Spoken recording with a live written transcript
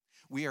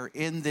We are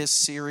in this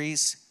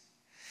series,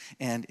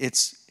 and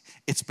it's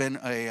been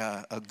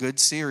a good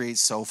series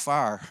so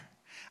far.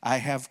 I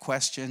have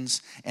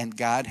questions, and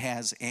God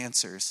has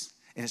answers.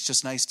 And it's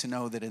just nice to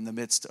know that in the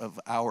midst of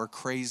our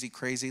crazy,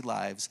 crazy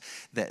lives,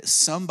 that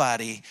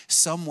somebody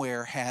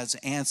somewhere has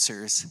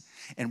answers,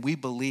 and we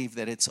believe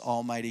that it's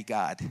Almighty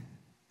God.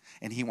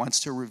 And he wants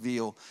to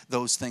reveal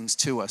those things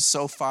to us.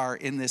 So far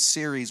in this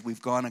series,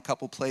 we've gone a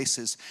couple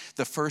places.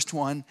 The first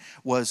one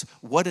was,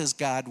 what does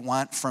God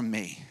want from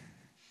me?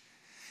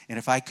 And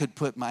if I could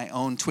put my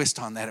own twist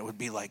on that, it would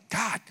be like,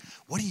 God,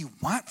 what do you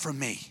want from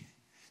me?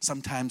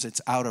 Sometimes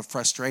it's out of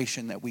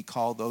frustration that we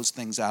call those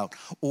things out.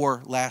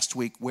 Or last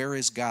week, where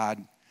is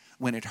God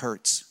when it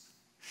hurts?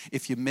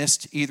 If you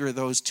missed either of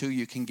those two,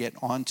 you can get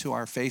onto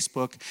our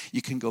Facebook.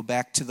 You can go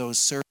back to those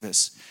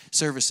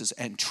services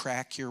and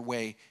track your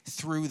way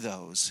through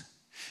those.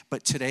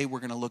 But today we're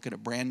going to look at a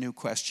brand new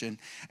question,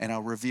 and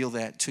I'll reveal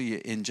that to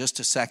you in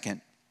just a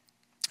second.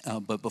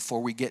 But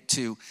before we get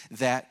to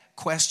that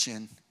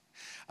question,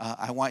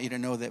 I want you to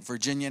know that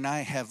Virginia and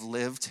I have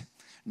lived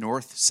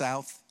north,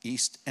 south,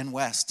 east, and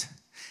west.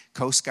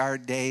 Coast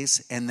Guard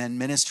days and then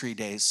ministry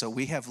days. So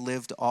we have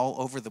lived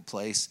all over the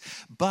place.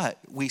 But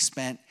we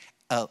spent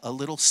a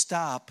little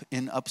stop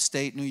in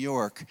upstate New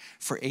York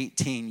for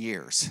 18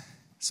 years.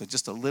 So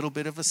just a little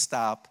bit of a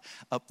stop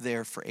up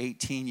there for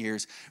 18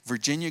 years.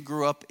 Virginia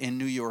grew up in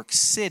New York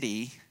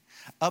City.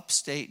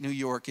 Upstate New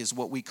York is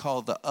what we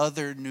call the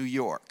other New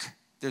York.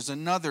 There's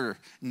another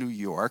New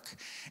York,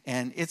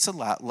 and it's a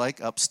lot like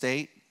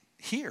upstate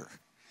here.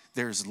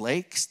 There's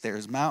lakes,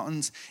 there's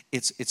mountains.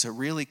 It's a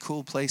really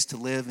cool place to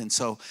live. And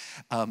so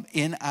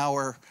in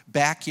our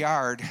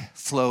backyard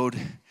flowed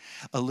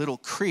a little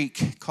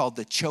creek called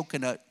the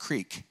Choconut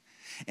Creek.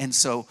 And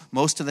so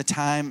most of the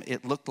time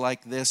it looked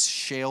like this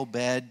shale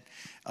bed,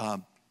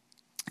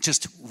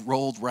 just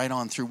rolled right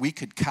on through. We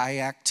could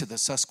kayak to the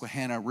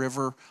Susquehanna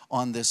River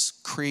on this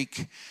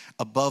creek.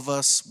 Above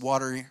us,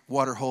 water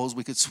holes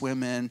we could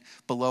swim in.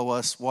 Below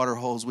us, water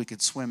holes we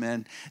could swim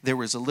in. There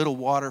was a little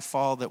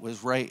waterfall that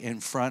was right in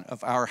front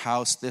of our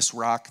house. This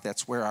rock,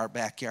 that's where our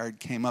backyard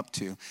came up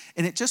to.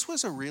 And it just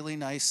was a really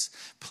nice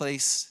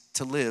place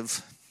to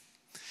live,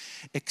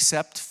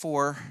 except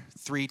for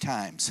 3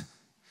 times.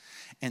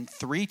 And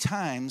 3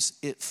 times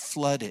it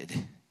flooded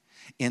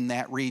in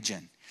that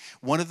region.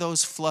 One of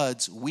those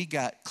floods, we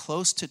got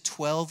close to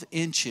 12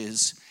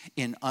 inches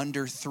in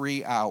under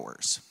 3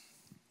 hours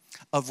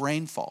of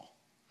rainfall.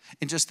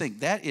 And just think,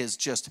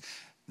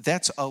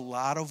 that's a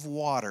lot of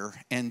water.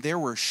 And there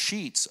were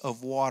sheets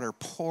of water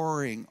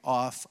pouring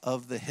off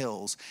of the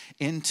hills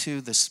into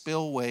the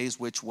spillways,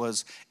 which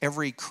was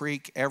every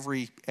creek,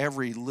 every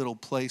little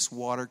place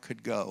water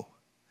could go.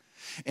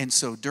 And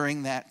so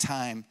during that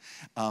time,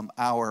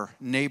 our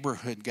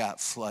neighborhood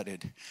got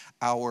flooded.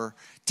 Our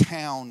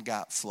town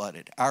got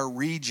flooded. Our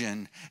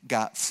region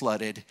got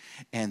flooded.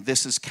 And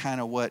this is kind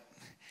of what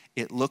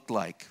it looked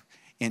like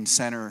in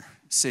Center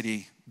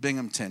City,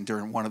 Binghamton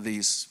during one of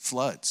these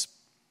floods.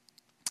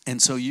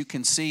 And so you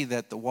can see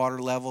that the water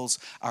levels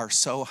are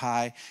so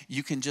high.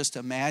 You can just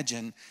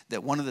imagine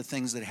that one of the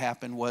things that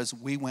happened was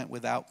we went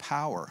without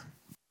power.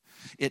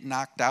 It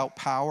knocked out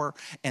power,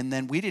 and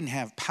then we didn't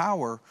have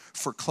power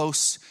for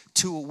close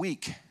to a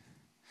week.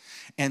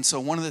 And so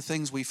one of the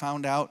things we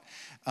found out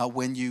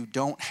when you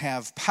don't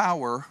have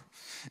power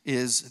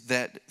is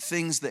that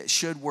things that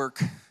should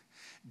work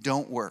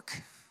don't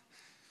work.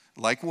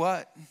 Like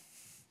what?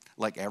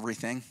 Like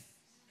everything.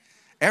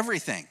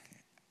 Everything.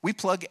 We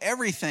plug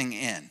everything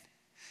in.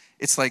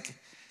 It's like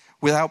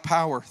without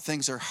power,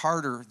 things are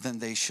harder than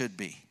they should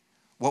be.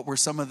 What were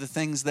some of the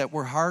things that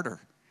were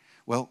harder?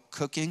 Well,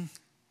 cooking,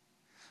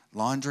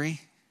 laundry,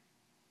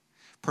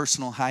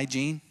 personal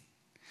hygiene.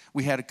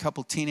 We had a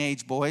couple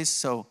teenage boys,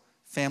 so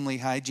family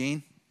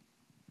hygiene.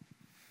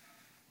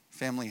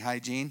 Family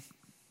hygiene.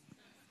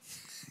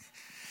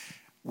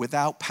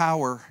 Without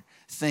power,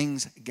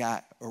 things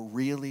got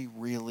really,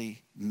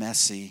 really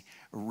messy,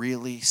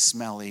 really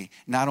smelly.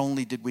 Not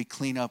only did we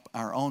clean up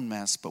our own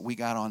mess, but we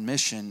got on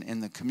mission in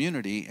the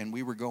community, and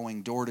we were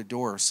going door to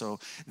door. So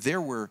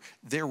there were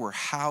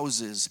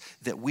houses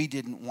that we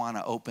didn't want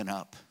to open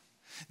up.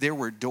 There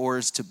were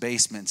doors to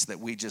basements that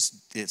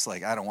it's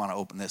like, I don't want to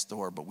open this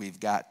door, but we've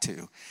got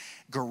to.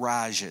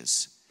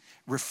 Garages,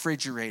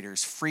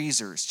 refrigerators,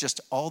 freezers,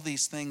 just all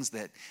these things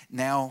that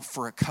now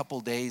for a couple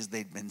days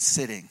they'd been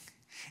sitting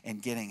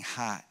and getting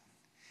hot.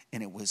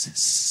 And it was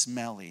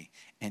smelly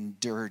and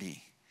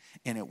dirty.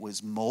 And it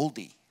was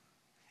moldy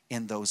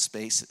in those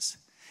spaces.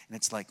 And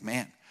it's like,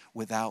 man,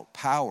 without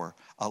power,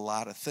 a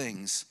lot of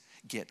things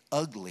get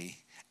ugly.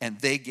 And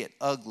they get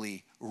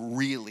ugly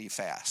really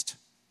fast.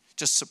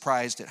 Just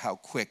surprised at how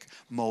quick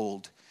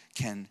mold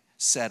can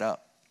set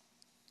up.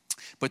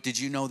 But did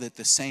you know that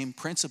the same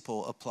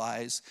principle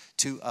applies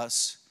to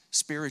us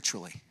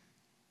spiritually?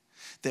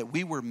 That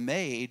we were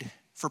made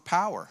for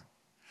power.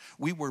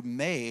 We were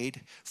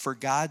made for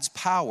God's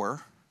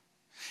power.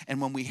 And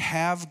when we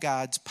have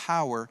God's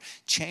power,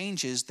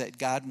 changes that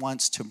God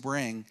wants to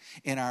bring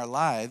in our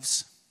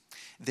lives,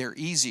 they're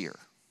easier.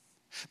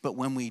 But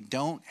when we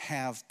don't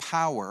have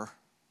power,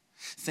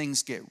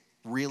 things get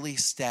really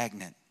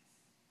stagnant.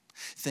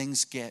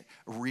 Things get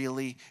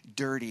really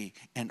dirty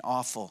and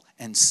awful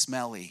and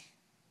smelly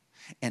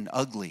and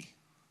ugly.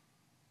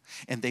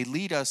 And they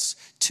lead us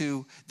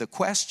to the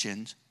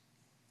question,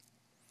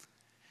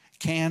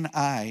 can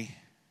I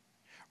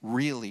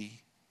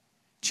really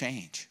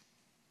change?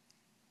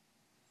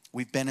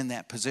 We've been in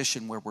that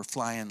position where we're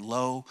flying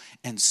low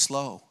and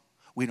slow.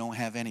 We don't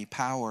have any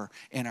power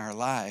in our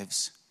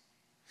lives.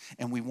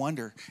 And we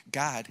wonder,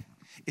 God,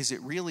 is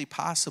it really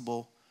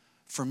possible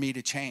for me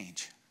to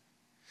change?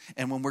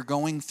 And when we're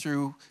going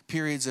through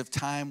periods of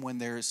time when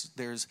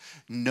there's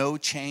no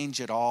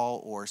change at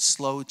all or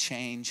slow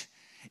change,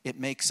 it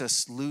makes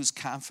us lose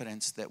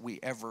confidence that we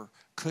ever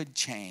could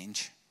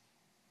change.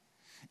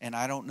 And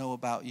I don't know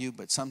about you,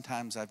 but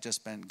sometimes I've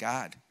just been,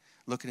 God,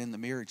 looking in the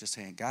mirror just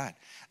saying, God,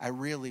 I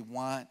really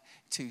want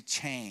to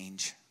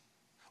change.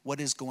 What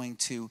is going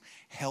to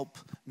help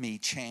me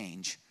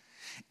change?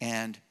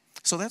 And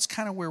so that's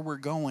kind of where we're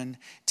going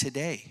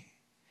today.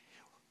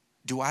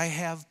 Do I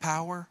have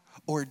power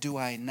or do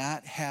I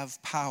not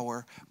have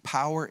power?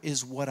 Power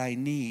is what I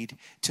need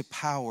to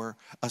power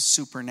a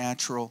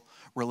supernatural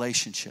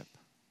relationship.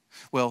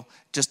 Well,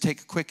 just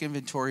take a quick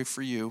inventory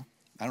for you.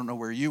 I don't know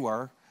where you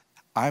are.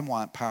 I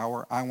want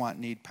power.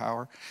 Need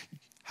power.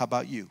 How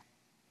about you?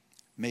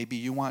 Maybe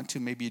you want to,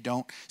 maybe you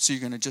don't. So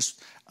you're going to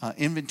just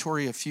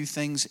inventory a few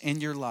things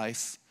in your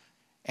life.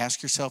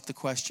 Ask yourself the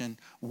question,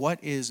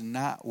 what is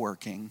not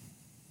working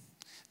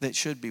that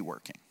should be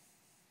working?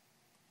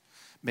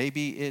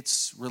 Maybe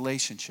it's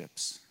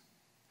relationships.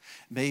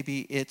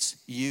 Maybe it's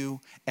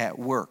you at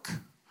work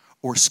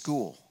or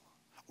school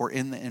or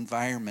in the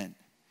environment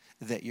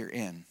that you're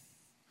in.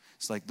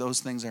 It's like those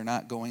things are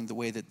not going the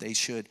way that they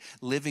should.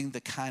 Living the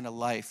kind of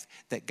life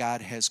that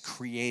God has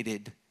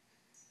created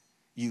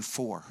you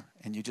for.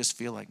 And you just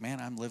feel like, man,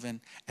 I'm living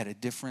at a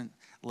different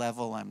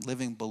level. I'm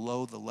living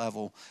below the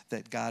level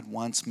that God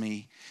wants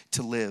me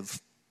to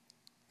live.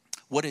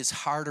 What is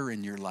harder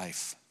in your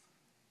life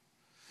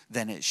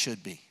than it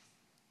should be?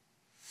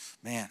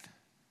 Man,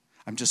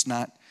 I'm just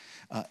not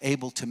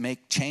able to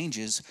make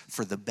changes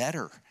for the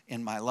better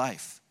in my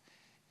life.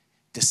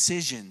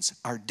 Decisions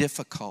are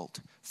difficult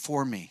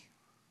for me.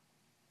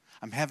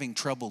 I'm having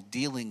trouble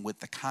dealing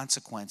with the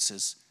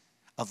consequences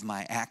of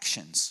my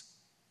actions.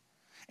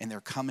 And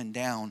they're coming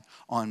down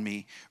on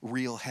me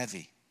real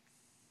heavy.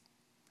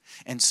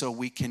 And so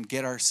we can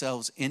get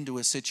ourselves into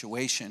a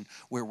situation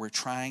where we're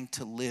trying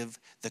to live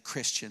the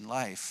Christian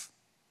life,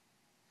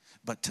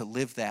 but to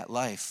live that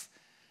life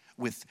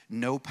with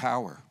no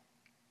power.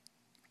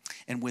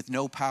 And with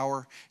no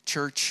power,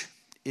 church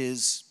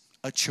is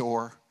a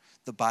chore.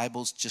 The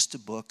Bible's just a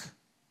book.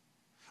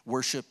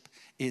 Worship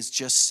is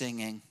just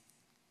singing.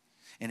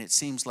 And it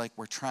seems like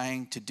we're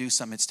trying to do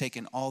something. It's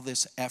taken all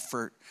this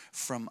effort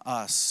from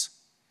us,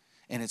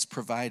 and it's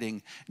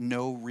providing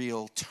no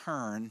real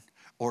turn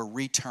or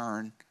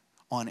return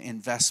on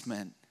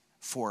investment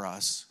for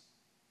us.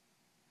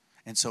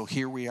 And so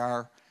here we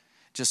are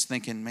just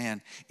thinking,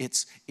 man,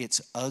 it's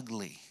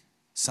ugly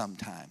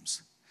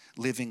sometimes,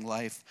 living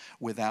life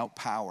without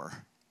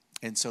power.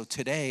 And so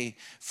today,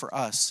 for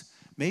us,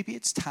 maybe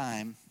it's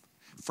time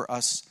for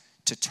us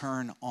to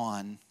turn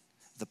on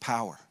the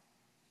power.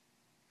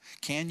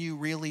 Can you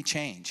really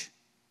change?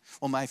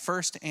 Well, my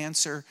first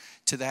answer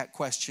to that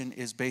question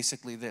is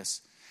basically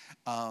this.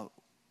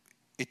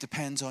 It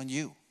depends on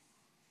you.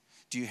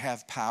 Do you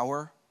have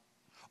power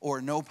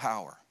or no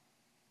power?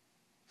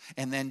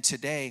 And then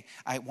today,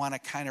 I want to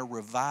kind of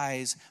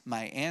revise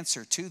my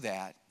answer to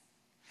that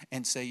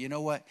and say, you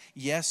know what?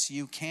 Yes,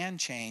 you can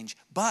change,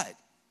 but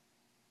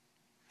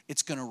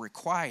it's going to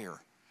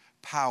require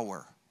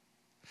power,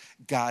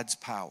 God's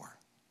power.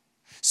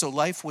 So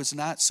life was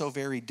not so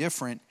very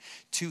different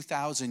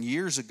 2,000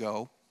 years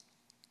ago.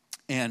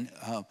 And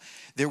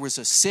there was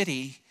a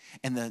city,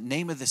 and the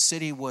name of the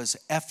city was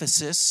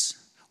Ephesus.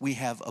 We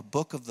have a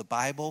book of the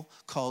Bible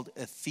called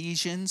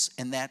Ephesians,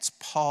 and that's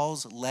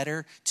Paul's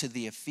letter to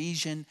the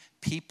Ephesian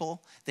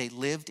people. They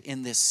lived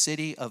in this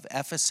city of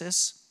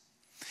Ephesus,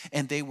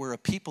 and they were a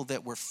people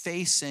that were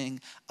facing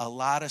a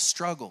lot of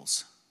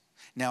struggles.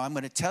 Now, I'm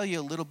going to tell you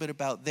a little bit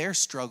about their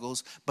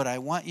struggles, but I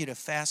want you to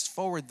fast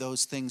forward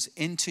those things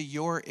into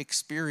your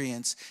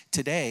experience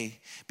today,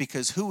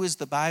 because who is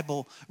the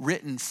Bible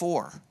written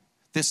for?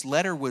 This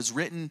letter was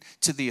written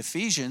to the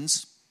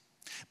Ephesians,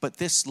 but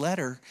this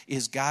letter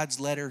is God's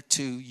letter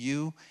to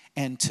you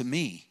and to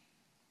me.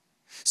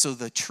 So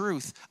the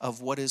truth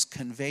of what is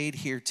conveyed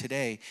here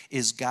today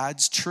is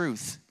God's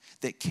truth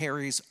that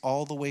carries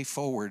all the way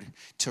forward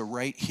to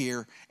right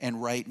here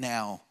and right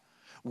now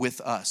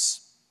with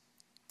us.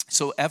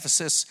 So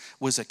Ephesus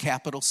was a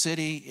capital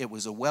city. It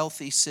was a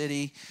wealthy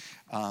city.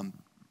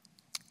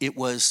 It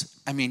was,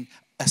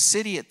 a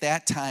city at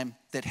that time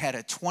that had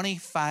a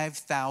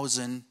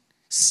 25,000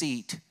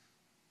 seat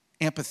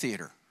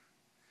amphitheater.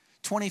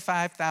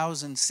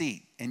 25,000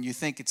 seat. And you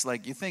think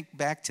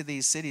back to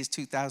these cities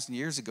 2,000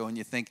 years ago, and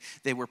you think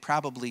they were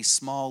probably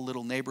small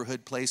little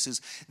neighborhood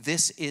places.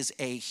 This is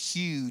a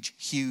huge,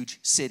 huge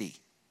city.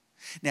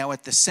 Now,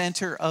 at the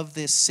center of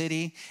this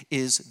city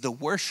is the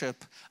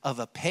worship of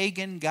a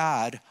pagan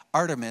god,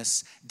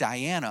 Artemis,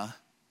 Diana,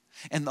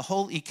 and the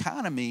whole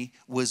economy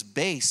was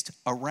based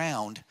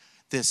around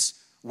this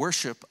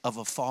worship of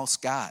a false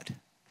god.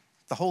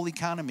 The whole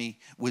economy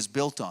was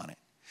built on it.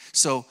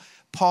 So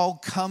Paul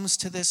comes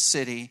to this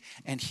city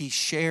and he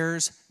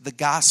shares the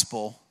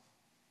gospel,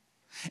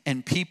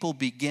 and people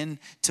begin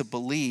to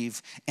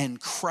believe, and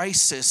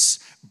crisis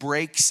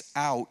breaks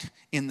out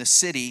in the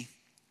city.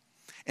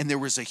 And there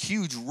was a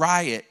huge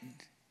riot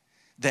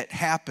that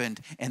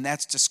happened, and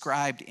that's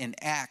described in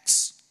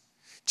Acts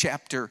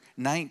chapter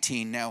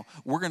 19. Now,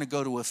 we're going to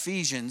go to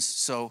Ephesians,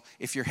 so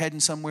if you're heading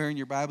somewhere in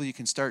your Bible, you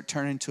can start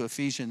turning to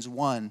Ephesians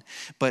 1.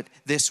 But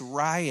this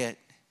riot,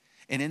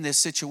 and in this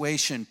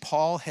situation,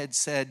 Paul had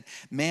said,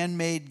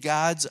 man-made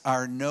gods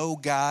are no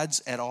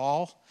gods at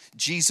all.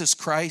 Jesus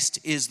Christ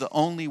is the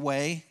only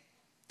way.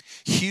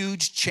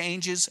 Huge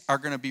changes are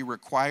going to be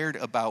required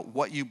about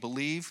what you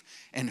believe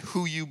and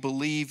who you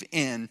believe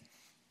in.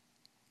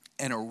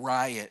 And a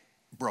riot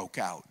broke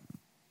out.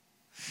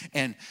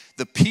 And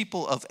the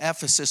people of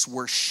Ephesus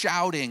were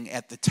shouting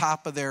at the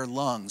top of their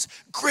lungs,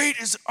 "Great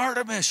is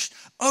Artemis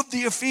of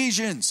the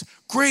Ephesians!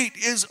 Great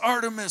is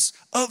Artemis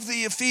of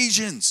the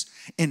Ephesians!"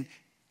 And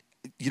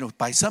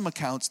by some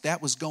accounts,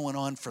 that was going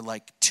on for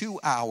like 2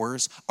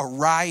 hours. A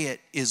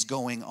riot is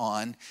going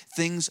on.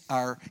 Things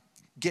are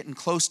getting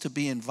close to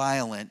being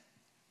violent.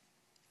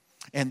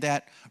 And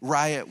that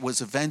riot was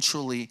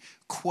eventually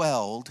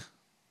quelled.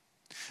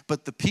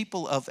 But the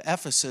people of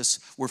Ephesus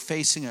were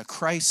facing a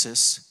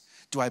crisis.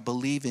 Do I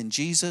believe in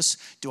Jesus?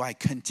 Do I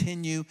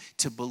continue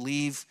to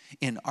believe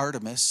in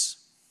Artemis?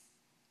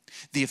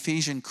 The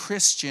Ephesian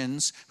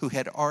Christians who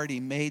had already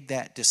made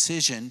that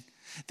decision,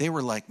 they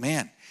were like,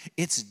 man,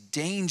 it's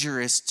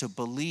dangerous to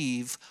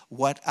believe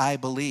what I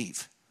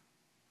believe.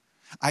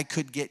 I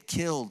could get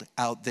killed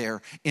out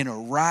there in a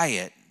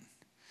riot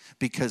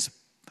because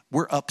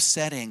we're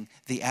upsetting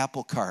the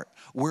apple cart.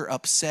 We're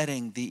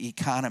upsetting the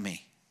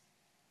economy.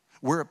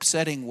 We're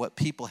upsetting what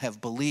people have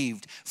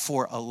believed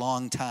for a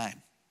long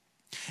time.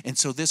 And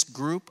so this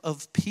group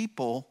of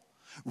people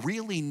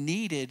really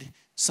needed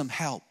some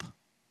help.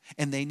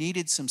 And they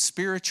needed some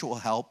spiritual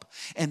help.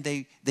 And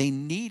they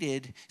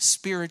needed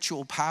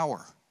spiritual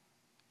power.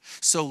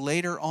 So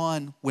later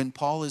on, when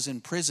Paul is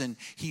in prison,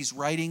 he's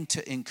writing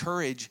to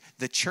encourage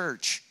the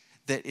church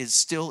that is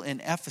still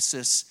in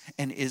Ephesus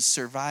and is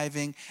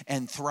surviving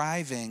and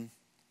thriving.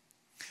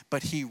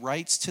 But he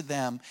writes to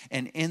them,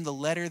 and in the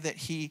letter that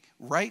he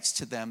writes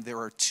to them, there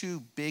are two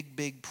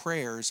big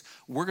prayers.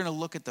 We're going to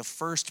look at the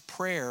first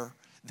prayer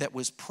that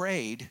was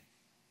prayed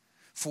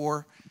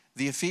for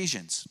the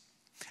Ephesians.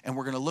 And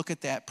we're going to look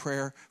at that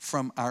prayer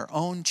from our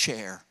own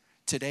chair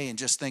today and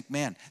just think,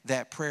 man,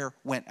 that prayer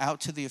went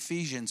out to the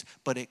Ephesians,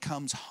 but it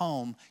comes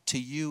home to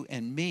you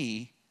and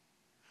me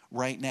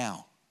right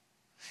now.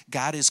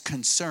 God is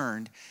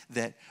concerned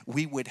that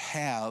we would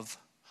have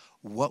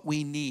what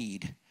we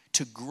need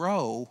to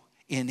grow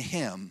in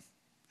him.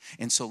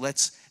 And so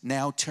let's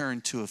now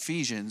turn to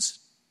Ephesians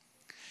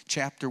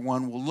chapter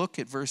 1. We'll look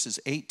at verses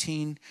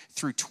 18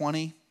 through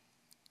 20.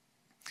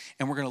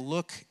 And we're going to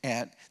look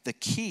at the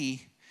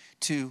key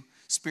to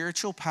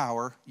spiritual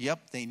power.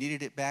 Yep, they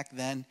needed it back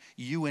then.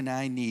 You and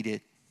I need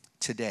it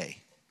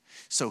today.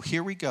 So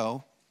here we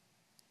go.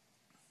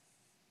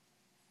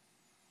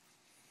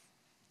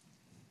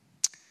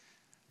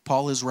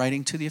 Paul is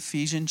writing to the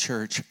Ephesian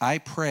church, I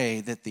pray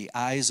that the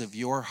eyes of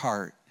your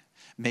heart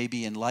may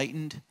be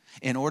enlightened,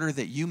 in order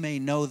that you may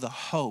know the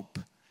hope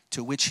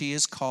to which he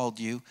has called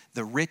you,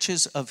 the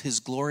riches of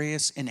his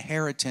glorious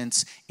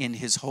inheritance in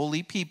his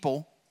holy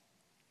people,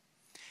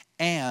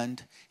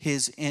 and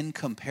his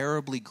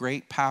incomparably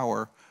great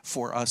power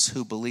for us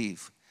who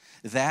believe.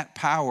 That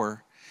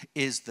power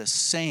is the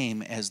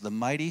same as the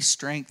mighty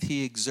strength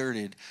he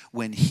exerted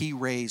when he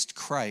raised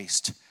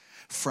Christ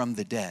from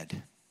the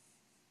dead.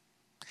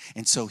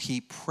 And so he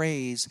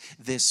prays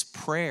this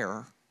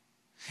prayer,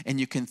 and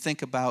you can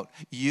think about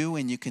you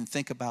and you can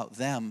think about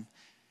them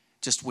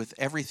just with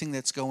everything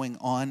that's going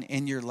on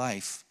in your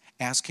life,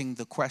 asking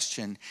the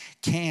question,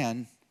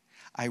 can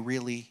I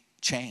really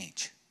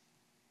change?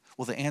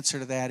 Well, the answer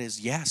to that is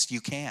yes,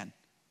 you can.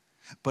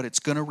 But it's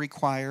going to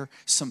require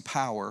some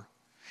power,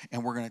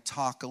 and we're going to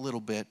talk a little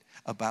bit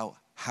about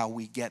how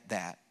we get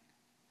that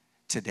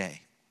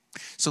today.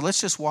 So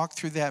let's just walk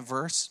through that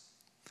verse.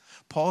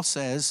 Paul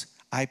says,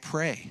 I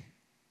pray.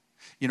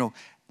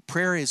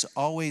 Prayer is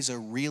always a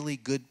really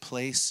good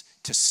place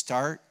to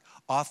start.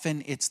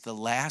 Often it's the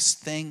last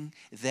thing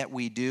that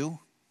we do.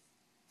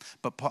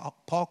 But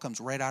Paul comes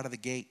right out of the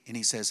gate and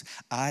he says,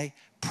 I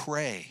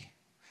pray.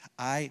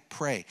 I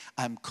pray.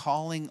 I'm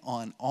calling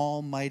on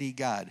Almighty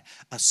God.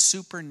 A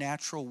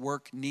supernatural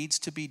work needs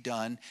to be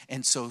done.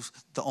 And so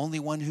the only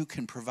one who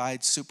can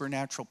provide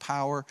supernatural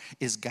power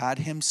is God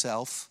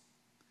himself.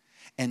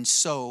 And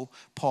so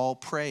Paul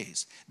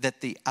prays that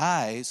the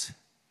eyes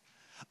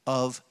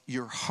of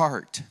your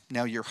heart.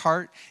 Now, your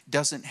heart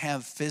doesn't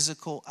have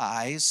physical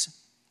eyes,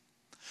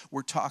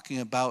 We're talking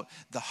about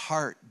the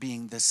heart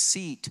being the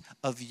seat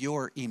of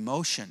your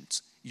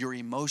emotions, your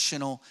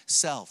emotional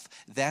self.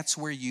 That's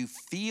where you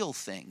feel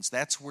things.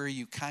 That's where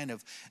you kind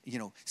of,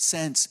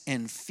 sense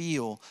and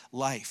feel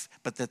life.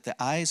 But that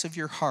the eyes of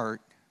your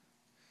heart,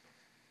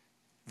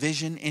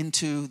 vision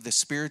into the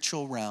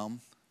spiritual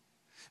realm,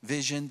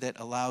 vision that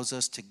allows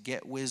us to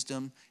get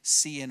wisdom,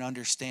 see and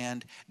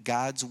understand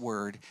God's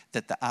word,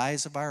 that the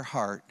eyes of our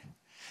heart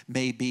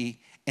may be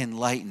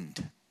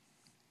enlightened.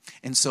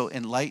 And so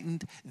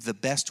enlightened, the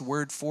best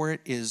word for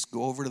it is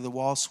go over to the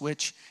wall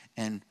switch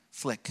and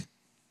flick.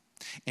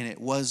 And it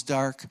was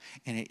dark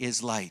and it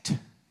is light.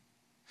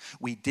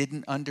 We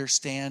didn't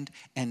understand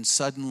and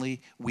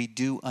suddenly we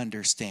do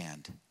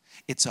understand.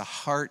 It's a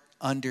heart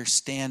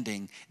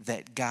understanding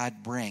that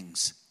God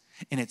brings.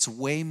 And it's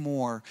way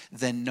more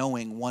than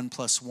knowing 1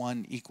 +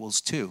 1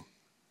 = 2.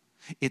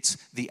 It's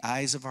the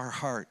eyes of our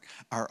heart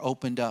are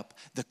opened up.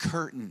 The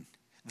curtain,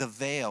 the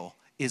veil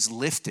is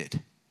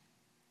lifted.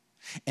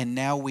 And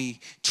now we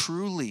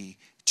truly,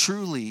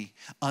 truly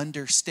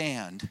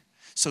understand.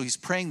 So he's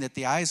praying that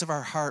the eyes of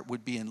our heart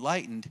would be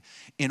enlightened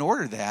in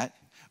order that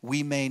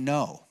we may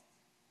know.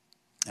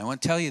 I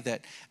want to tell you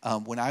that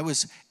when I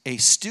was a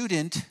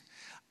student,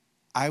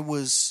 I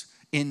was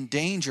in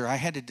danger. I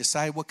had to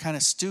decide what kind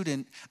of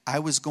student I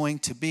was going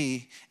to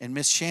be. And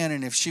Miss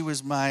Shannon, if she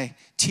was my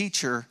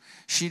teacher,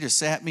 she'd have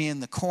sat me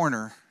in the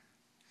corner.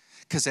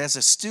 Because as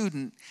a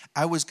student,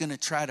 I was going to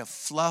try to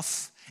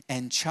fluff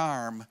and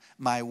charm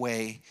my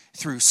way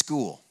through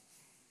school.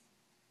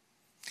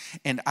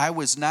 And I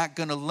was not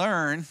going to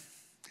learn.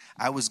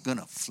 I was going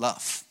to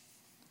fluff.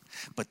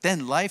 But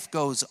then life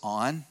goes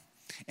on.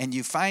 And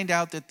you find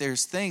out that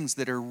there's things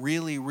that are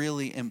really,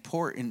 really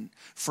important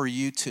for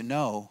you to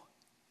know.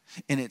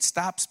 And it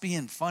stops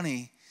being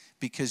funny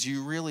because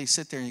you really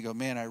sit there and you go,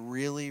 man, I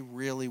really,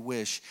 really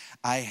wish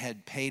I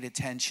had paid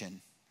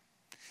attention,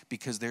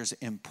 because there's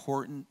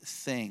important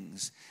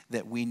things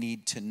that we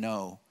need to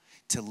know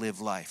to live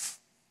life.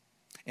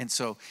 And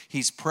so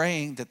he's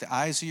praying that the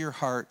eyes of your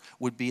heart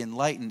would be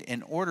enlightened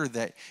in order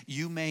that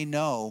you may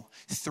know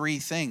 3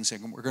 things.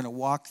 And we're going to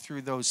walk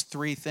through those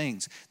 3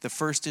 things. The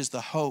first is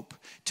the hope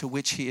to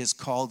which he has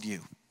called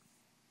you.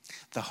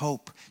 The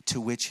hope to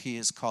which he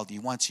has called you.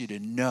 He wants you to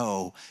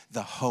know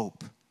the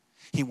hope.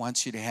 He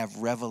wants you to have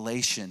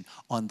revelation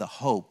on the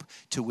hope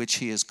to which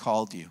he has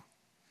called you.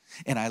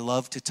 And I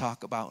love to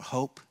talk about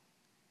hope.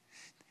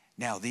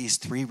 Now these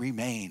 3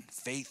 remain: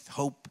 faith,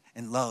 hope,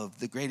 and love.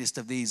 The greatest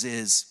of these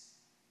is,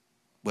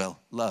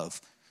 well,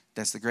 love.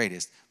 That's the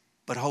greatest.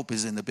 But hope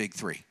is in the big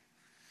 3.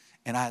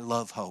 And I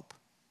love hope.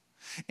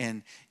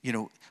 And,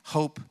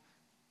 hope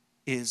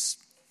is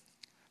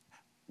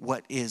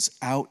what is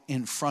out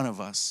in front of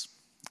us.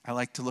 I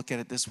like to look at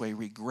it this way.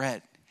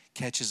 Regret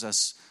catches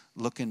us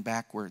looking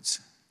backwards,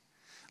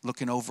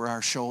 looking over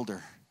our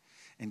shoulder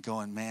and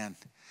going, man,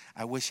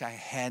 I wish I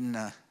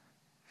had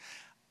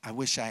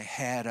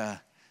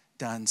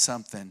done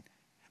something.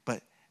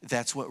 But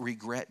that's what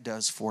regret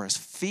does for us.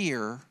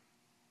 Fear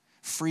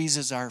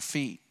freezes our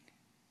feet.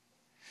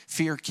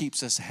 Fear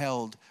keeps us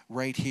held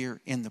right here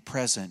in the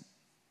present.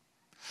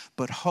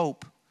 But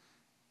hope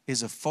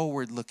is a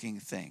forward-looking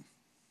thing.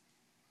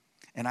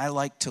 And I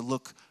like to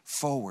look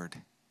forward.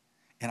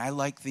 And I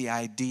like the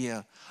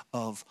idea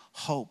of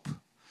hope,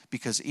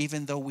 because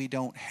even though we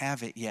don't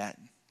have it yet,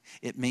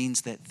 it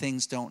means that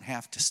things don't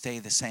have to stay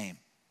the same.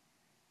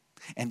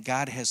 And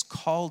God has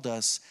called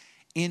us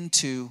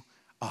into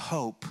a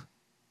hope.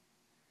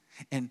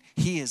 And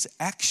he is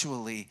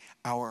actually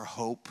our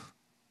hope.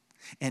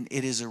 And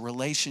it is a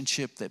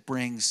relationship that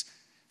brings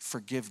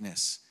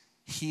forgiveness,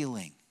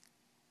 healing,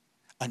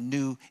 a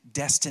new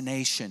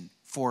destination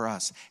for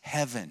us,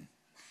 heaven,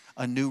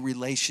 a new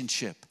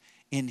relationship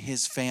in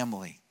his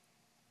family.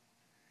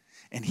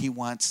 And he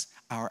wants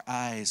our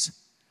eyes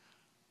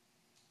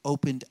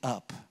opened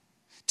up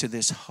to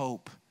this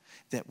hope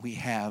that we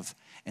have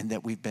and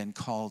that we've been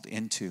called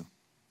into.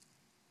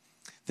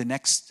 The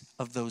next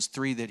of those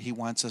 3 that he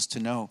wants us to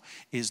know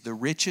is the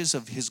riches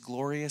of his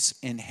glorious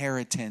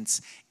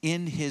inheritance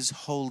in his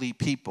holy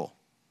people.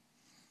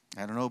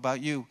 I don't know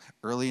about you.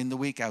 Early in the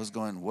week, I was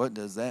going, what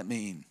does that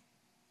mean?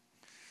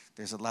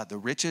 There's a lot. The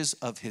riches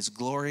of his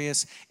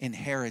glorious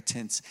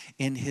inheritance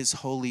in his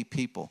holy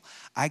people.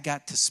 I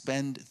got to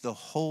spend the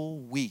whole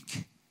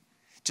week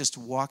just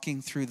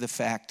walking through the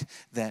fact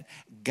that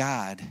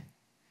God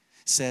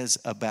says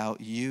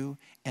about you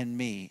and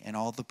me and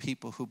all the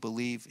people who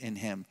believe in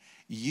him,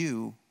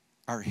 you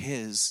are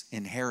his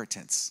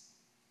inheritance.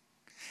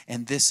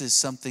 And this is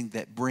something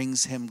that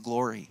brings him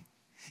glory.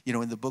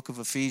 In the book of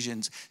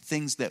Ephesians,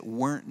 things that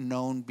weren't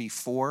known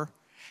before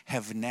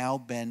have now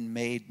been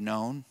made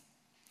known.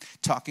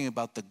 Talking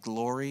about the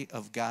glory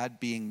of God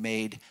being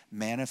made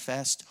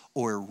manifest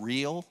or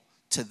real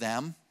to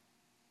them.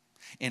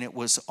 And it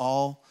was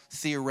all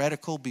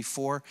theoretical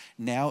before.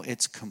 Now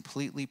it's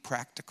completely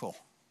practical.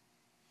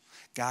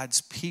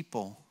 God's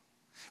people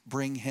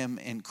bring him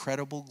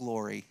incredible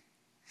glory.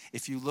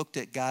 If you looked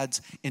at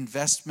God's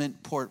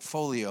investment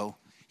portfolio,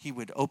 he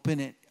would open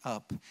it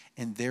up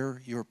and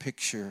there your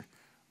picture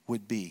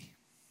would be.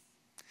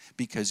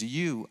 Because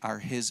you are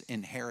his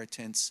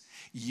inheritance.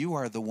 You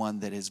are the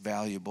one that is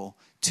valuable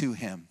to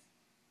him.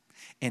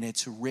 And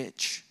it's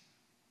rich.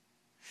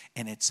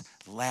 And it's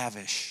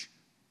lavish.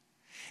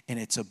 And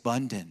it's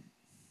abundant.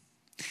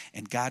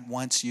 And God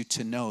wants you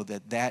to know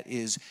that that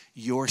is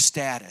your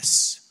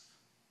status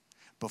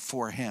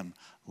before him.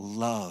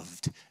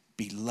 Loved,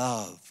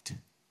 beloved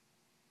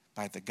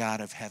by the God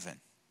of heaven.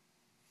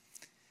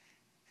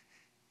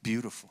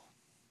 Beautiful.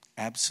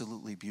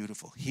 Absolutely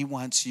beautiful. He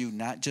wants you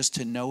not just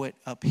to know it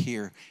up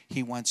here.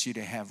 He wants you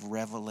to have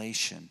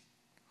revelation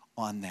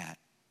on that.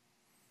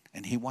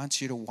 And he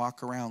wants you to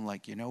walk around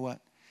like, you know what?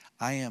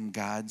 I am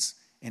God's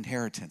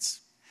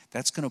inheritance.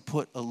 That's going to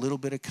put a little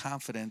bit of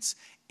confidence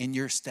in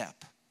your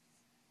step.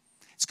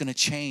 It's going to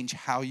change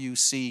how you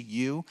see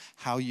you,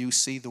 how you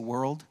see the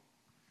world.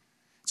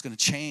 It's going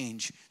to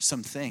change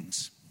some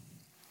things.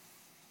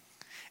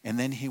 And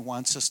then he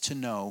wants us to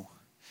know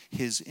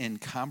his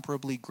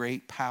incomparably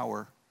great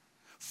power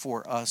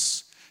for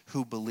us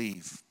who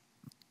believe.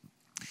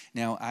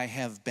 Now, I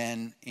have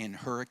been in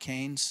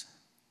hurricanes,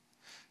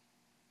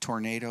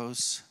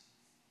 tornadoes,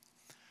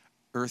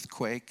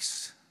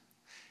 earthquakes,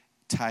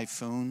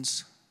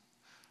 typhoons,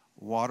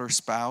 water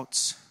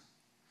spouts,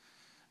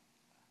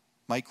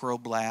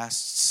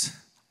 microblasts,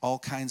 all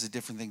kinds of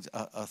different things.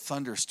 A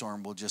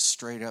thunderstorm will just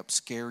straight up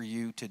scare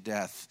you to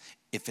death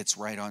if it's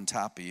right on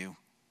top of you.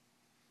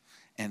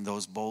 And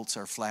those bolts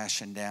are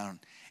flashing down.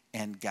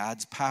 And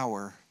God's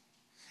power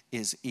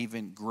is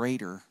even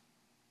greater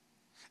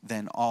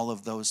than all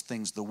of those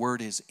things. The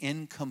word is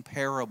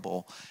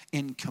incomparable,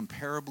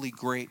 incomparably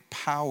great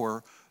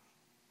power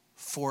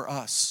for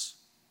us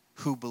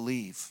who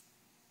believe.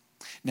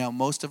 Now,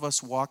 most of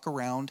us walk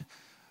around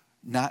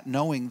not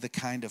knowing the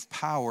kind of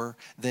power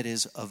that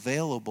is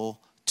available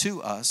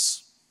to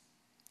us.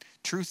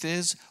 Truth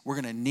is,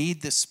 we're going to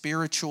need the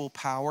spiritual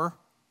power,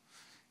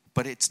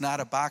 but it's not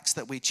a box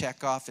that we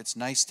check off. It's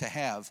nice to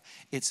have.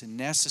 It's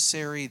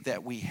necessary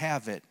that we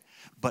have it.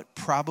 But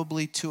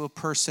probably to a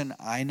person,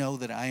 I know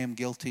that I am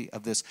guilty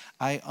of this.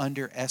 I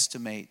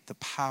underestimate the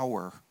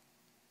power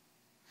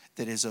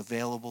that is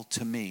available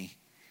to me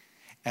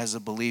as a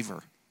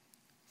believer.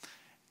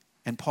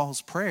 And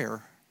Paul's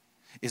prayer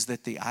is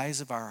that the eyes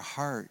of our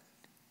heart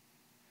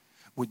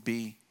would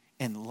be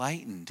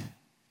enlightened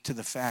to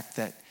the fact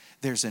that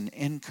there's an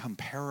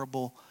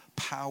incomparable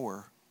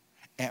power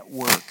at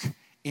work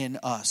in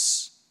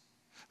us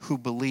who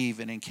believe.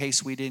 And in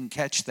case we didn't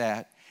catch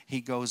that, he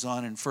goes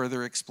on and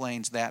further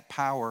explains that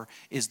power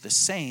is the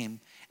same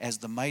as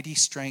the mighty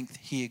strength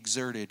he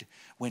exerted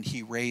when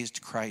he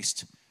raised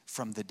Christ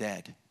from the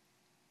dead.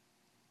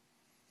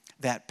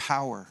 That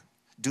power,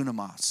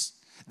 dunamis,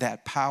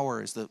 that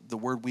power is the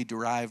word we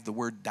derive the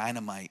word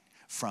dynamite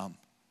from.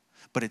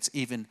 But it's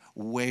even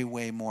way,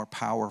 way more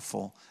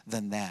powerful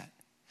than that.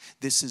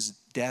 This is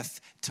death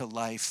to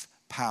life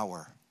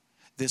power.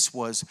 This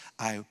was,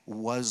 I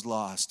was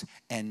lost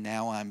and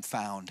now I'm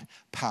found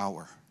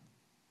power.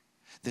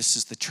 This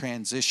is the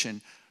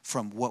transition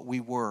from what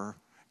we were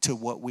to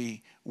what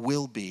we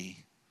will be.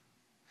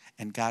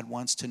 And God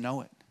wants to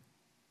know it.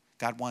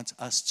 God wants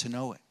us to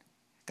know it.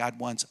 God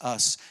wants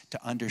us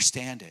to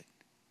understand it.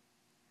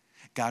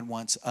 God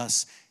wants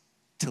us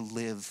to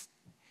live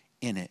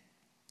in it.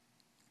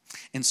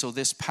 And so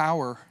this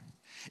power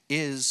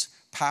is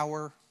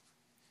power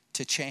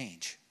to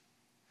change.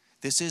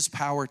 This is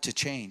power to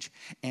change.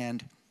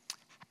 And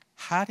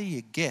how do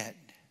you get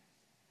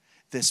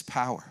this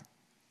power?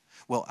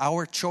 Well,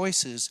 our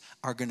choices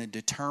are going to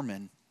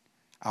determine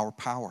our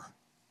power.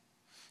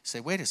 Say,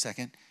 wait a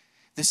second,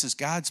 this is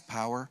God's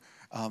power.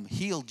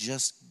 He'll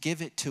just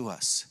give it to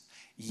us.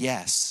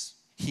 Yes,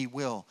 he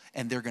will.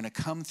 And they're going to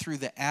come through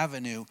the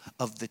avenue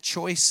of the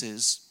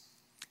choices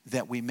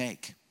that we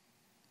make.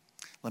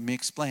 Let me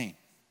explain.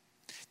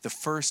 The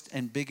first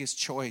and biggest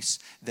choice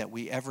that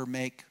we ever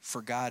make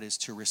for God is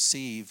to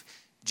receive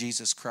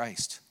Jesus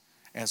Christ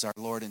as our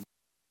Lord and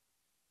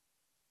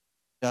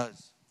Savior.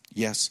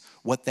 Yes,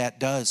 what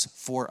that does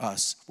for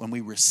us when we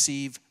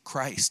receive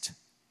Christ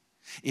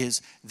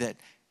is that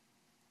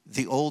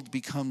the old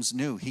becomes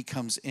new. He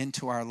comes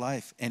into our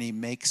life and he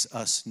makes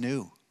us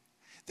new.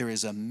 There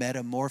is a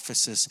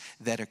metamorphosis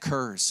that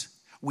occurs.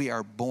 We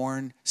are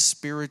born,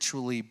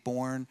 spiritually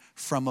born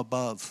from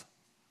above.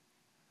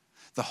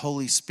 The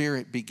Holy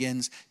Spirit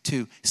begins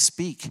to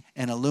speak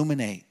and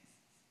illuminate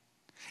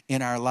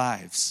in our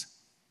lives.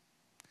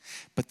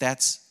 But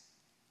that's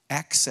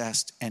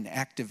accessed and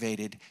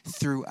activated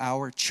through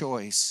our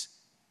choice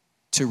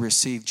to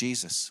receive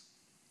Jesus.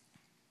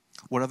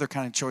 What other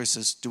kind of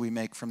choices do we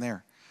make from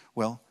there?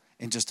 Well,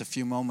 in just a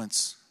few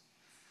moments,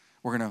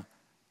 we're going to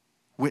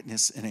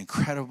witness an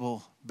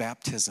incredible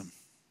baptism.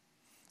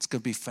 It's going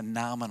to be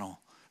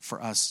phenomenal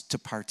for us to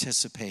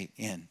participate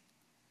in.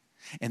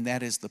 And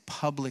that is the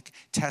public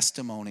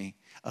testimony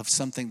of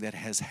something that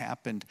has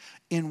happened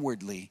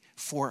inwardly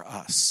for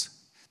us.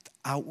 The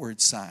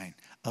outward sign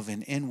of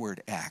an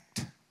inward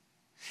act.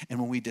 And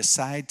when we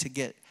decide to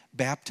get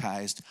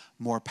baptized,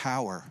 more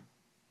power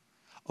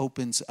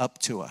opens up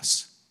to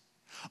us.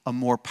 a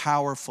more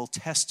powerful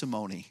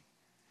testimony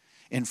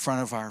in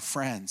front of our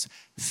friends,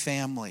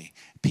 family,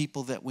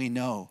 people that we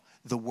know,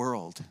 the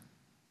world.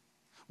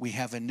 We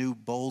have a new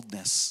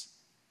boldness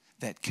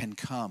that can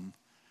come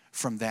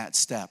from that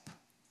step.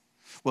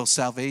 Well,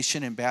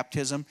 salvation and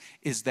baptism,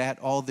 is that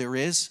all there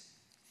is?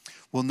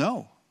 Well,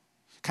 no.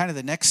 Kind of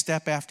the next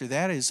step after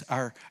that is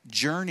our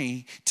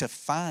journey to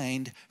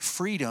find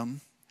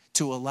freedom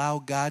to allow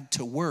God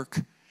to work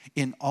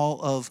in all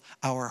of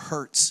our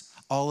hurts,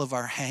 all of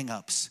our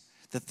hang-ups,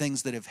 the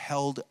things that have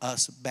held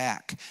us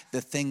back, the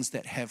things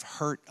that have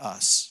hurt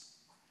us.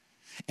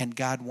 And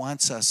God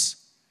wants us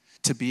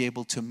to be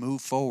able to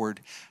move forward.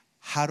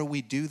 How do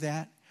we do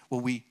that?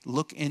 Well, we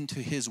look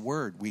into His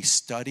Word. We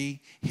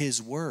study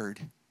His Word.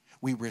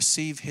 We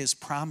receive His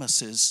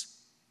promises,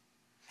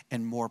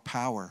 and more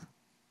power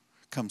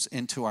comes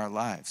into our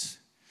lives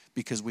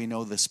because we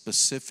know the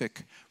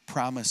specific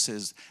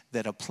promises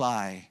that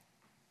apply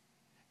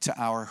to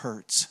our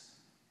hurts.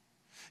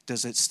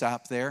 Does it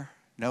stop there?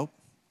 Nope.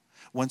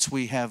 Once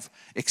we have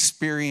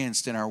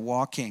experienced and are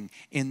walking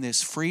in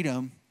this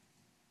freedom,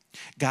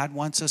 God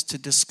wants us to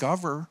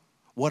discover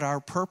what our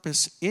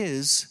purpose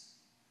is,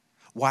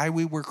 why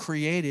we were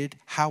created,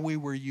 how we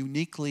were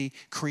uniquely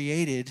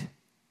created.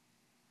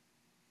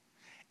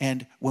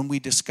 And when we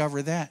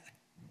discover that,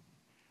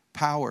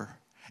 power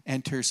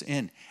enters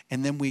in.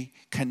 And then we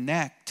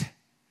connect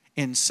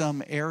in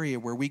some area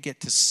where we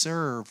get to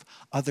serve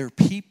other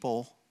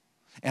people,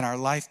 and our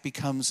life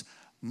becomes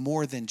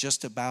more than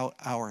just about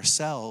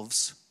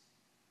ourselves.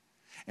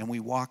 And we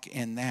walk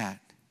in that,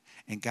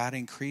 and God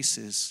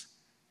increases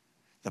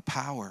the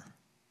power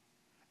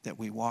that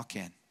we walk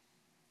in.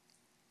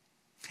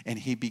 And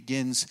He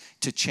begins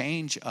to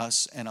change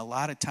us, and a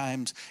lot of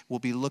times we'll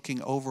be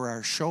looking over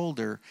our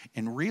shoulder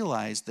and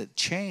realize that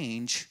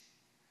change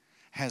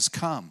has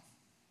come.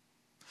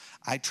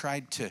 I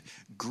tried to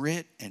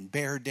grit and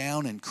bear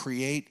down and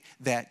create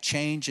that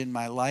change in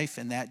my life,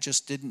 and that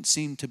just didn't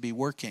seem to be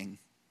working.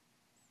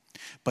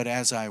 But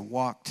as I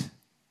walked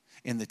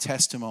in the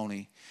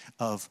testimony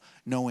of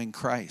knowing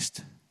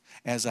Christ,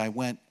 as I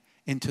went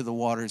into the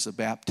waters of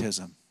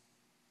baptism,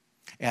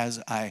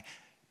 as I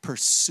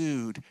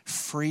pursued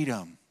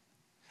freedom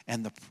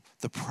and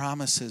the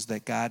promises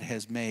that God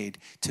has made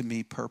to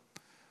me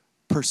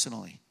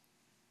personally,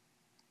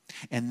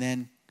 and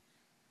then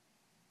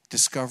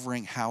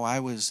discovering how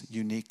I was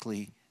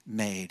uniquely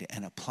made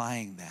and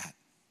applying that.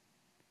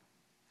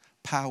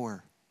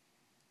 Power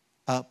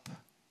up,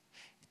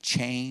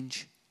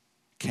 change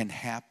can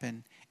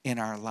happen in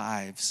our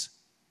lives,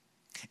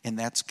 and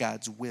that's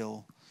God's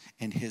will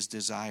and His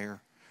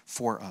desire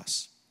for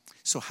us.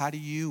 So how do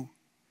you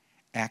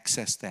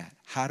access that?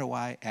 How do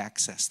I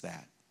access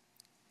that?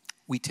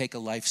 We take a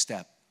life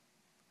step.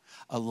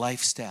 A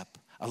life step.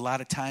 A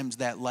lot of times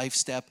that life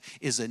step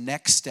is a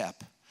next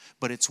step.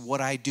 But it's what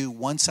I do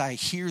once I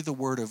hear the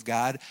Word of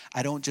God.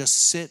 I don't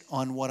just sit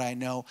on what I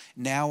know.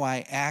 Now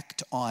I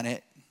act on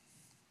it.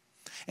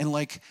 And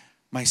like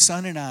my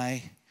son and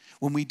I,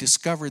 when we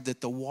discovered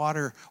that the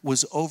water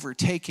was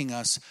overtaking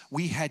us,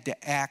 we had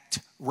to act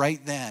right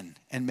then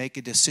and make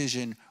a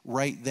decision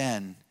right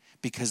then,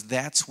 because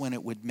that's when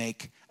it would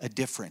make a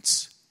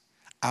difference.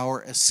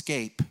 Our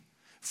escape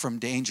from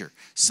danger.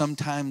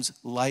 Sometimes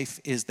life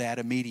is that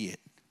immediate.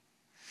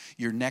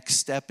 Your next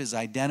step is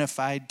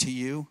identified to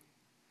you.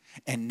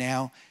 And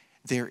now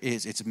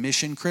it's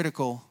mission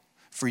critical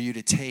for you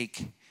to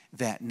take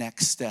that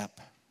next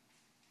step.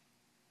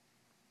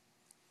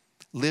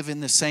 Live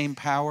in the same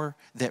power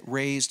that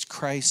raised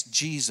Christ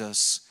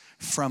Jesus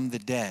from the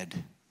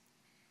dead.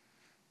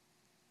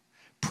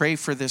 Pray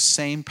for this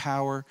same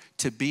power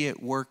to be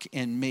at work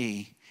in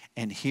me.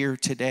 And here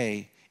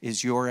today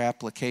is your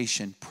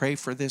application. Pray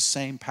for this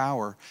same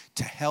power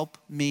to help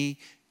me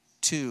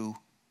too.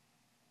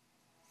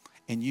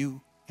 And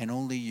you and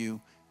only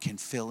you can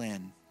fill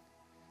in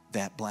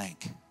that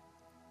blank.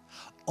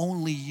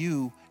 Only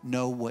you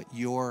know what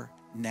your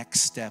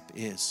next step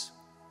is.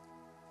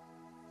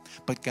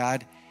 But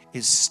God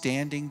is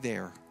standing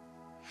there,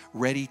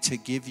 ready to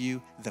give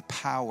you the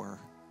power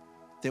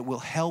that will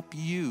help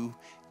you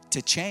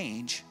to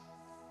change.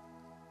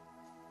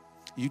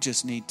 You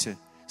just need to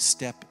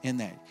step in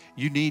that.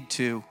 You need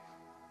to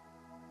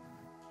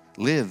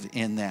live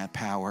in that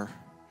power.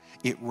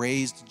 It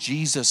raised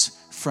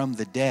Jesus from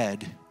the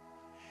dead.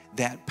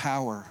 That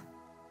power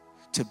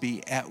to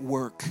be at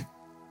work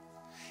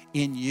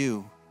in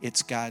you.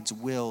 It's God's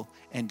will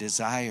and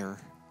desire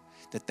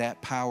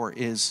that power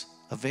is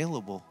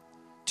available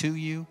to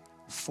you,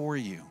 for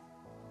you.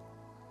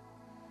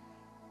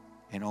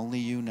 And only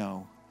you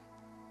know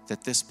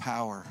that this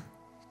power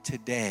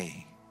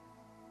today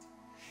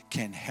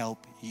can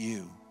help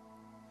you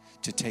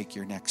to take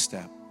your next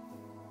step.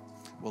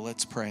 Well,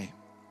 let's pray.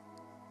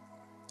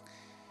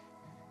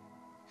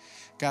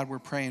 God, we're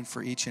praying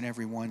for each and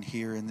every one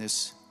here in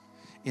this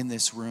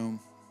room.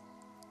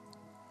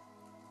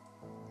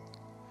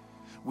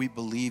 We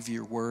believe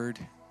your word.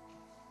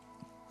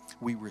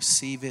 We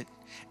receive it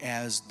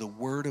as the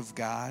word of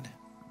God.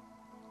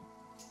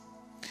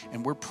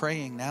 And we're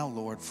praying now,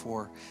 Lord,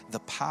 for the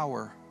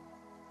power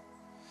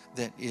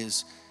that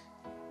is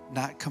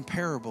not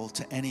comparable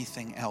to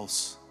anything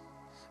else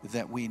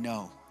that we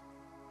know.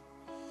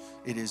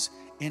 It is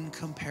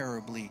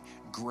incomparably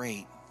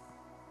great,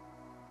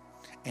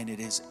 and it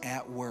is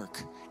at work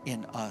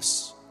in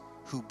us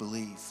who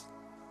believe.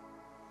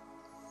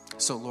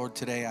 So, Lord,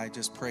 today I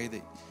just pray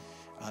that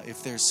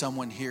if there's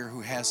someone here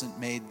who hasn't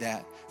made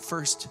that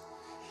first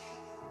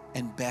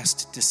and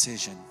best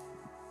decision,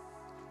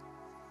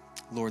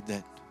 Lord,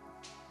 that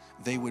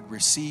they would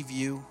receive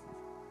you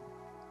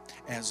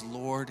as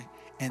Lord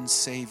and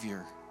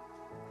Savior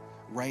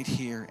right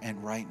here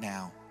and right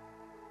now.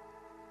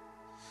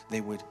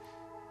 They would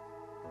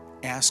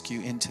ask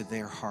you into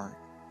their heart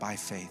by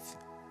faith.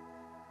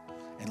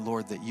 And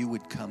Lord, that you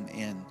would come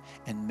in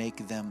and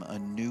make them a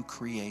new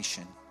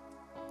creation.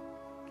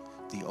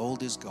 The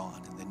old is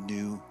gone and the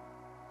new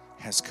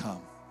has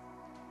come.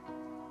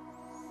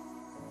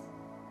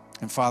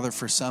 And Father,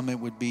 for some it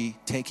would be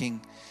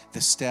taking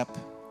the step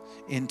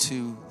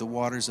into the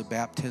waters of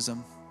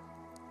baptism.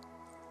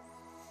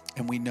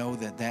 And we know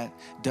that that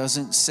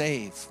doesn't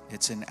save.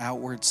 It's an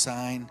outward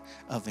sign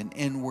of an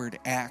inward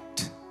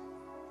act.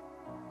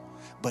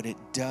 But it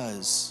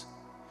does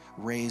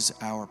raise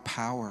our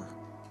power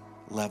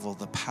level,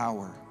 the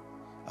power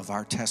of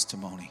our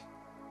testimony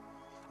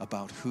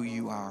about who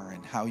you are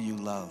and how you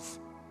love.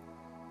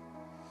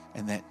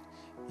 And that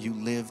you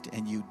lived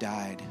and you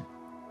died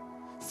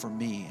for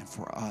me and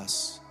for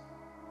us.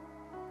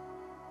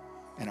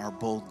 And our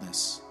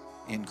boldness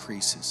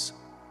increases.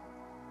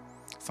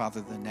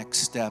 Father, the next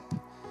step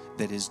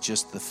that is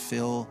just the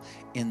fill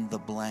in the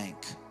blank,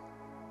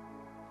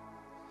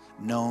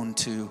 known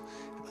to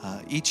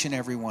each and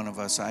every one of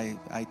us.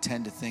 I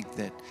tend to think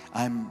that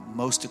I'm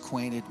most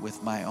acquainted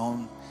with my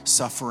own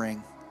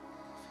suffering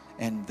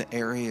and the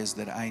areas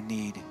that I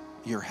need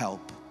your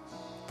help.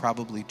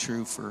 Probably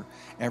true for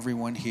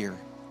everyone here.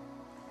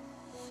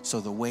 So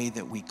the way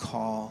that we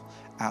call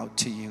out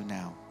to you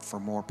now for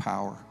more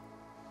power,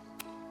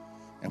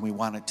 and we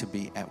want it to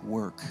be at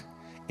work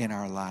in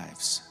our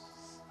lives.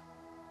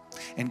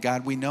 And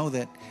God, we know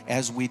that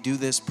as we do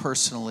this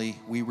personally,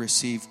 we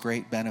receive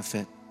great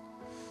benefit,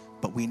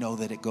 but we know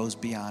that it goes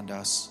beyond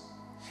us.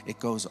 It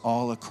goes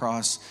all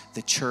across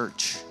the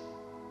church.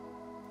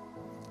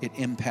 It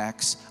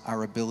impacts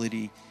our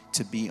ability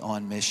to be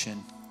on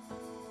mission.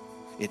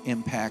 It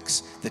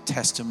impacts the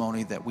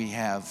testimony that we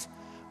have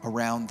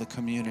around the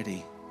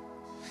community,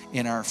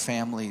 in our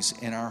families,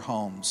 in our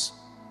homes,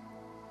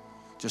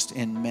 just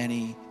in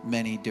many,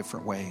 many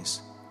different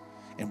ways.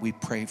 And we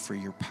pray for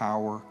your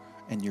power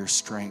and your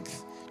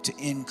strength to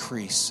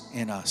increase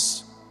in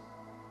us,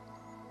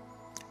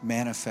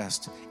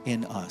 manifest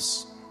in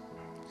us,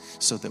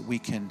 so that we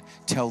can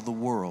tell the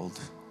world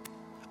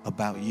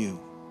about you.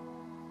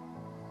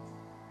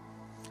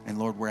 And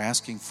Lord, we're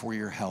asking for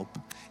your help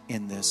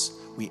in this.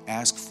 We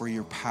ask for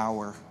your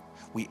power.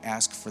 We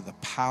ask for the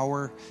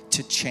power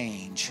to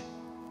change.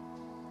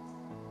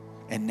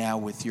 And now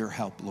with your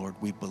help, Lord,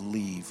 we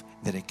believe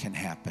that it can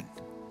happen.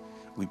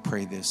 We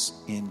pray this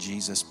in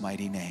Jesus'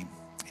 mighty name.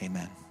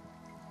 Amen.